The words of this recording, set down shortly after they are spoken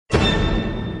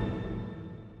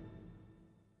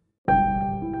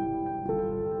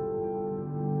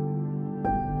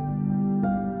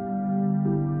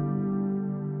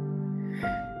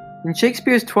In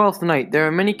Shakespeare's Twelfth Night, there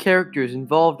are many characters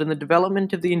involved in the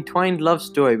development of the entwined love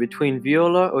story between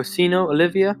Viola, Orsino,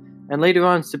 Olivia, and later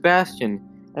on Sebastian.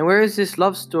 And whereas this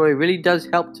love story really does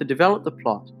help to develop the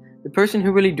plot, the person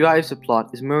who really drives the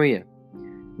plot is Maria.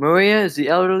 Maria is the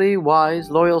elderly, wise,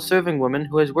 loyal serving woman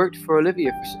who has worked for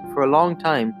Olivia for a long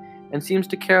time and seems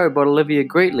to care about Olivia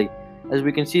greatly, as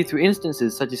we can see through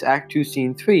instances such as Act 2,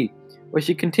 Scene 3, where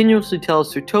she continuously tells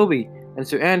Sir Toby and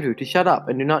Sir Andrew to shut up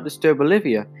and do not disturb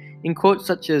Olivia, in quotes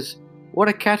such as, "What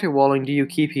a caterwauling do you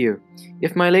keep here?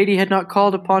 If my lady had not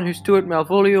called upon her steward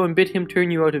Malvolio and bid him turn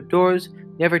you out of doors,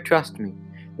 never trust me,"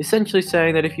 essentially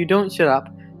saying that if you don't shut up,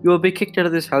 you will be kicked out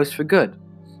of this house for good.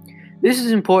 This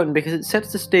is important because it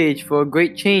sets the stage for a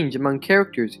great change among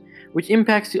characters, which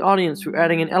impacts the audience through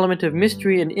adding an element of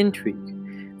mystery and intrigue.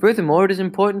 Furthermore, it is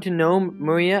important to know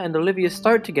Maria and Olivia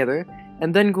start together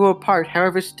and then grow apart,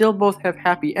 however still both have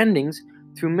happy endings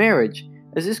through marriage,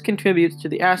 as this contributes to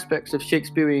the aspects of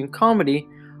Shakespearean comedy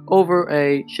over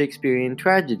a Shakespearean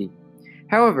tragedy.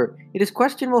 However, it is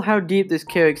questionable how deep this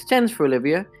care extends for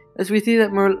Olivia, as we see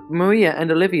that Maria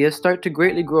and Olivia start to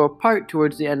greatly grow apart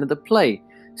towards the end of the play,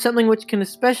 something which can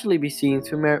especially be seen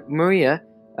through Maria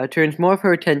turns more of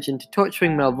her attention to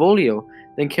torturing Malvolio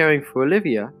than caring for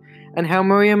Olivia, and how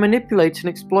Maria manipulates and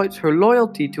exploits her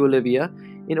loyalty to Olivia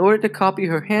in order to copy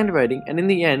her handwriting and in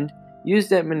the end use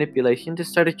that manipulation to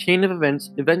start a chain of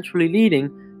events eventually leading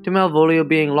to Malvolio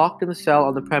being locked in the cell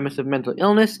on the premise of mental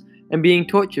illness and being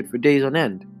tortured for days on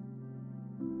end.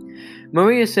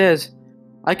 Maria says,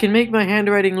 I can make my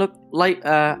handwriting look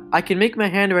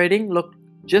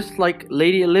just like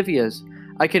Lady Olivia's.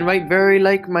 I can write very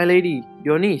like my lady,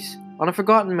 your niece, on a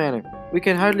forgotten manner. We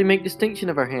can hardly make distinction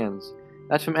of our hands."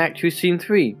 That's from Act 2, Scene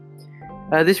 3.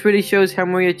 This really shows how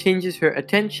Maria changes her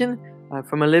attention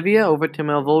from Olivia over to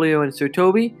Malvolio and Sir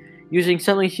Toby, using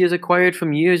something she has acquired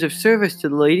from years of service to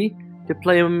the lady to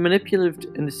play a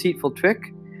manipulative and deceitful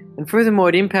trick. And furthermore,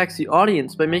 it impacts the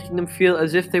audience by making them feel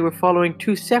as if they were following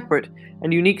two separate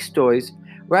and unique stories,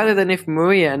 rather than if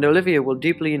Maria and Olivia were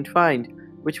deeply entwined,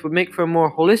 which would make for a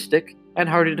more holistic and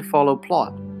harder to follow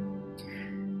plot.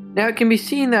 Now, it can be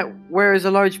seen that whereas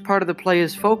a large part of the play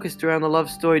is focused around the love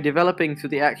story developing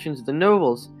through the actions of the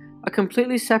nobles, a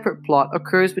completely separate plot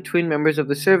occurs between members of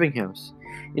the serving house.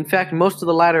 In fact, most of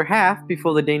the latter half,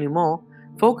 before the denouement,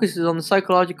 focuses on the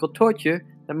psychological torture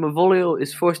that Malvolio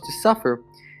is forced to suffer,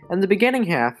 and the beginning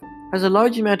half has a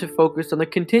large amount of focus on the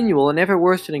continual and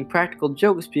ever-worsening practical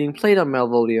jokes being played on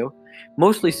Malvolio,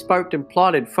 mostly sparked and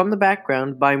plotted from the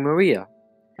background by Maria.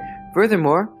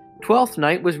 Furthermore, Twelfth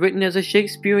Night was written as a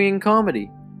Shakespearean comedy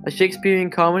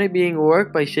being a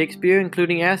work by Shakespeare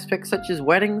including aspects such as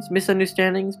weddings,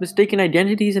 misunderstandings, mistaken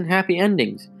identities, and happy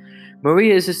endings.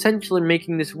 Maria is essentially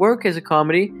making this work as a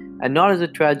comedy and not as a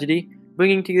tragedy,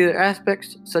 bringing together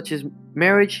aspects such as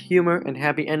marriage, humor, and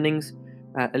happy endings,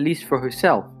 at least for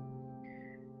herself.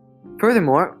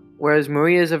 Furthermore, whereas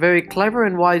Maria is a very clever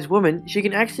and wise woman, she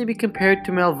can actually be compared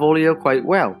to Malvolio quite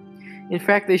well. In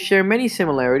fact, they share many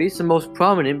similarities, the most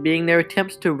prominent being their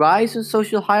attempts to rise in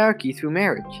social hierarchy through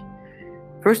marriage.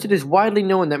 First, it is widely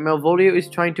known that Malvolio is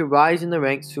trying to rise in the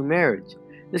ranks through marriage.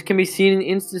 This can be seen in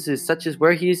instances such as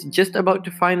where he is just about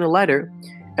to find the letter,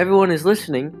 everyone is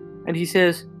listening, and he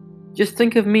says, "Just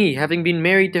think of me having been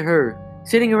married to her,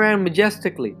 sitting around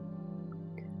majestically.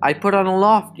 I'd put on a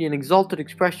lofty and exalted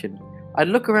expression. I'd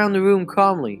look around the room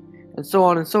calmly," and so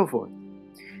on and so forth.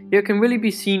 Here it can really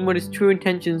be seen what his true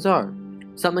intentions are.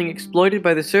 Something exploited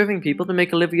by the serving people to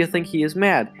make Olivia think he is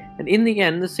mad, and in the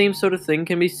end the same sort of thing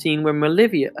can be seen where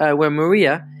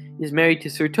Maria is married to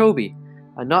Sir Toby.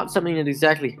 Not something that is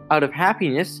exactly out of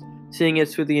happiness, seeing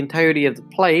as through the entirety of the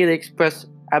play they express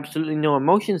absolutely no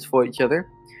emotions for each other,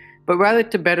 but rather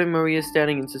to better Maria's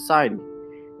standing in society.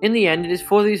 In the end, it is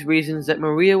for these reasons that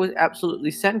Maria was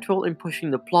absolutely central in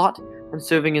pushing the plot and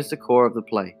serving as the core of the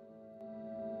play.